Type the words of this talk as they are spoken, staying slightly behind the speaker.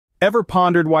Ever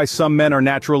pondered why some men are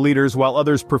natural leaders while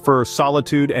others prefer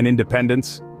solitude and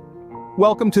independence?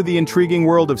 Welcome to the intriguing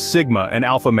world of Sigma and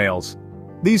Alpha males.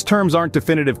 These terms aren't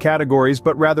definitive categories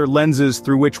but rather lenses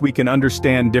through which we can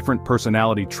understand different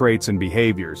personality traits and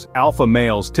behaviors. Alpha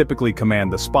males typically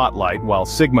command the spotlight, while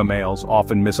Sigma males,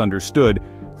 often misunderstood,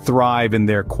 thrive in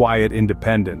their quiet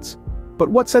independence. But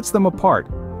what sets them apart?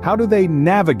 How do they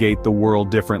navigate the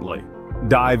world differently?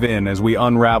 Dive in as we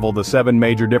unravel the 7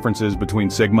 major differences between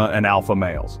Sigma and Alpha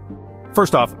males.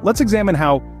 First off, let's examine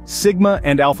how Sigma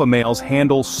and Alpha males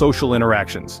handle social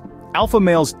interactions. Alpha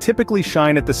males typically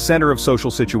shine at the center of social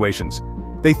situations.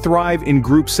 They thrive in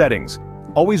group settings,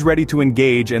 always ready to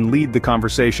engage and lead the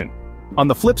conversation. On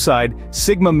the flip side,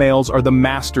 Sigma males are the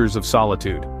masters of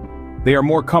solitude. They are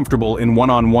more comfortable in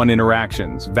one-on-one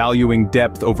interactions, valuing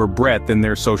depth over breadth in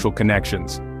their social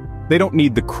connections. They don't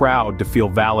need the crowd to feel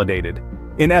validated.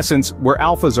 In essence, where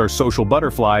alphas are social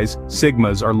butterflies,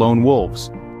 Sigmas are lone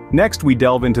wolves. Next, we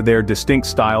delve into their distinct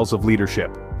styles of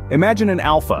leadership. Imagine an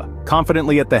alpha,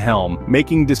 confidently at the helm,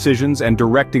 making decisions and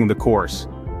directing the course.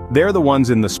 They're the ones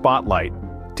in the spotlight,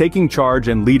 taking charge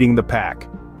and leading the pack.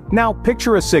 Now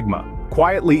picture a Sigma,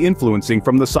 quietly influencing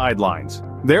from the sidelines.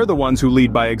 They're the ones who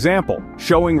lead by example,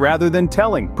 showing rather than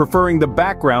telling, preferring the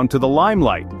background to the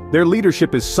limelight. Their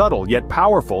leadership is subtle yet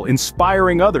powerful,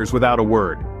 inspiring others without a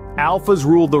word. Alphas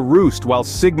rule the roost while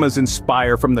Sigmas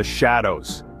inspire from the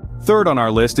shadows. Third on our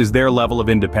list is their level of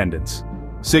independence.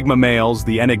 Sigma males,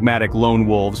 the enigmatic lone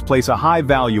wolves, place a high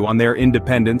value on their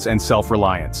independence and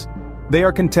self-reliance. They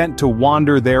are content to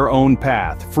wander their own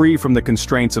path, free from the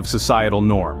constraints of societal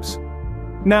norms.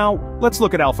 Now, let's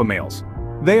look at Alpha males.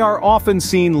 They are often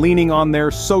seen leaning on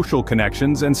their social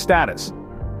connections and status.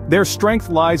 Their strength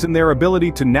lies in their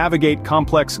ability to navigate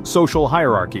complex social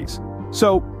hierarchies.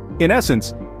 So, in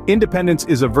essence, independence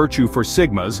is a virtue for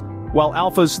Sigmas, while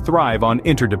Alphas thrive on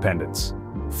interdependence.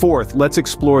 Fourth, let's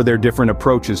explore their different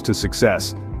approaches to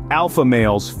success. Alpha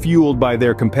males, fueled by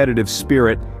their competitive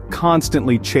spirit,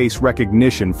 constantly chase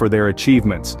recognition for their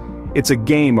achievements. It's a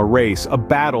game, a race, a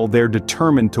battle they're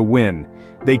determined to win.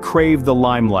 They crave the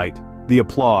limelight, the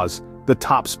applause, the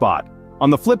top spot. On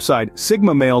the flip side,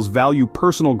 Sigma males value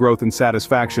personal growth and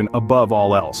satisfaction above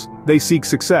all else. They seek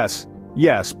success,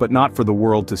 yes, but not for the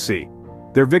world to see.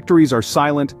 Their victories are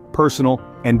silent, personal,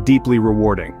 and deeply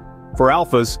rewarding. For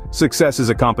Alphas, success is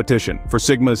a competition. For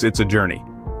Sigmas, it's a journey.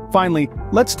 Finally,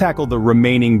 let's tackle the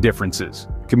remaining differences: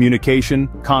 communication,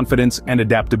 confidence, and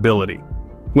adaptability.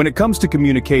 When it comes to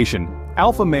communication,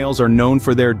 Alpha males are known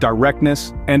for their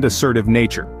directness and assertive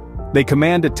nature. They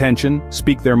command attention,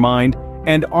 speak their mind,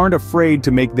 and aren't afraid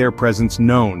to make their presence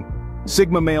known.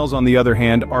 Sigma males, on the other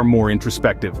hand, are more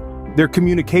introspective. Their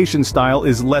communication style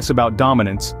is less about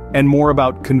dominance and more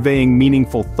about conveying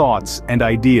meaningful thoughts and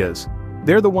ideas.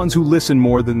 They're the ones who listen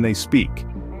more than they speak,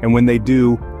 and when they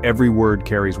do, every word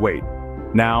carries weight.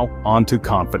 Now, on to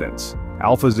confidence.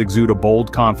 Alphas exude a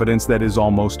bold confidence that is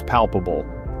almost palpable.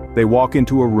 They walk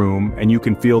into a room and you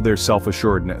can feel their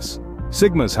self-assuredness.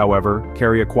 Sigmas, however,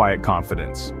 carry a quiet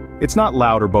confidence. It's not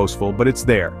loud or boastful, but it's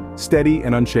there, steady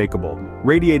and unshakable,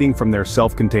 radiating from their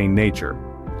self-contained nature.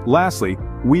 Lastly,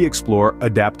 we explore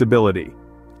adaptability.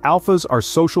 Alphas are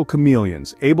social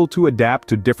chameleons, able to adapt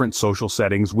to different social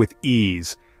settings with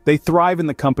ease. They thrive in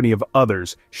the company of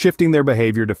others, shifting their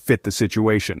behavior to fit the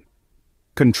situation.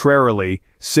 Contrarily,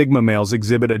 Sigma males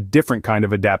exhibit a different kind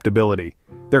of adaptability.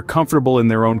 They're comfortable in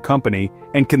their own company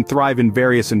and can thrive in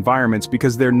various environments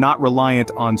because they're not reliant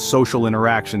on social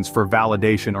interactions for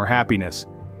validation or happiness.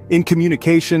 In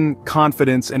communication,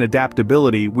 confidence, and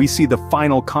adaptability, we see the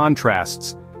final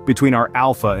contrasts between our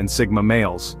Alpha and Sigma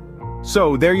males.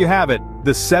 So there you have it,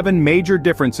 the 7 major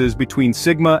differences between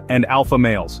Sigma and Alpha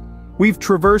males. We've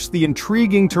traversed the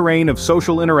intriguing terrain of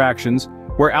social interactions,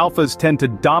 where Alphas tend to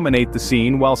dominate the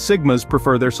scene while Sigmas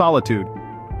prefer their solitude.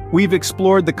 We've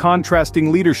explored the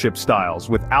contrasting leadership styles,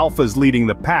 with Alphas leading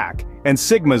the pack and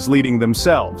Sigmas leading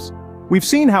themselves. We've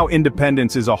seen how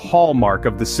independence is a hallmark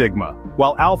of the Sigma,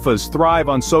 while Alphas thrive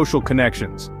on social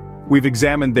connections. We've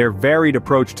examined their varied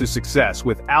approach to success,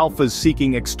 with Alphas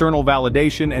seeking external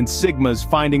validation and Sigmas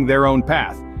finding their own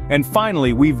path. And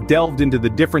finally, we've delved into the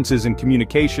differences in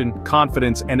communication,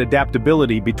 confidence, and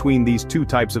adaptability between these 2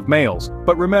 types of males.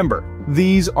 But remember,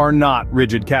 these are not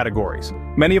rigid categories.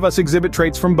 Many of us exhibit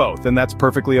traits from both, and that's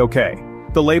perfectly okay.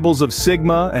 The labels of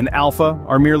Sigma and Alpha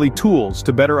are merely tools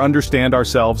to better understand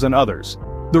ourselves and others.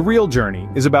 The real journey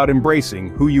is about embracing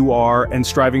who you are and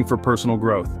striving for personal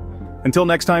growth. Until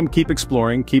next time, keep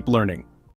exploring, keep learning.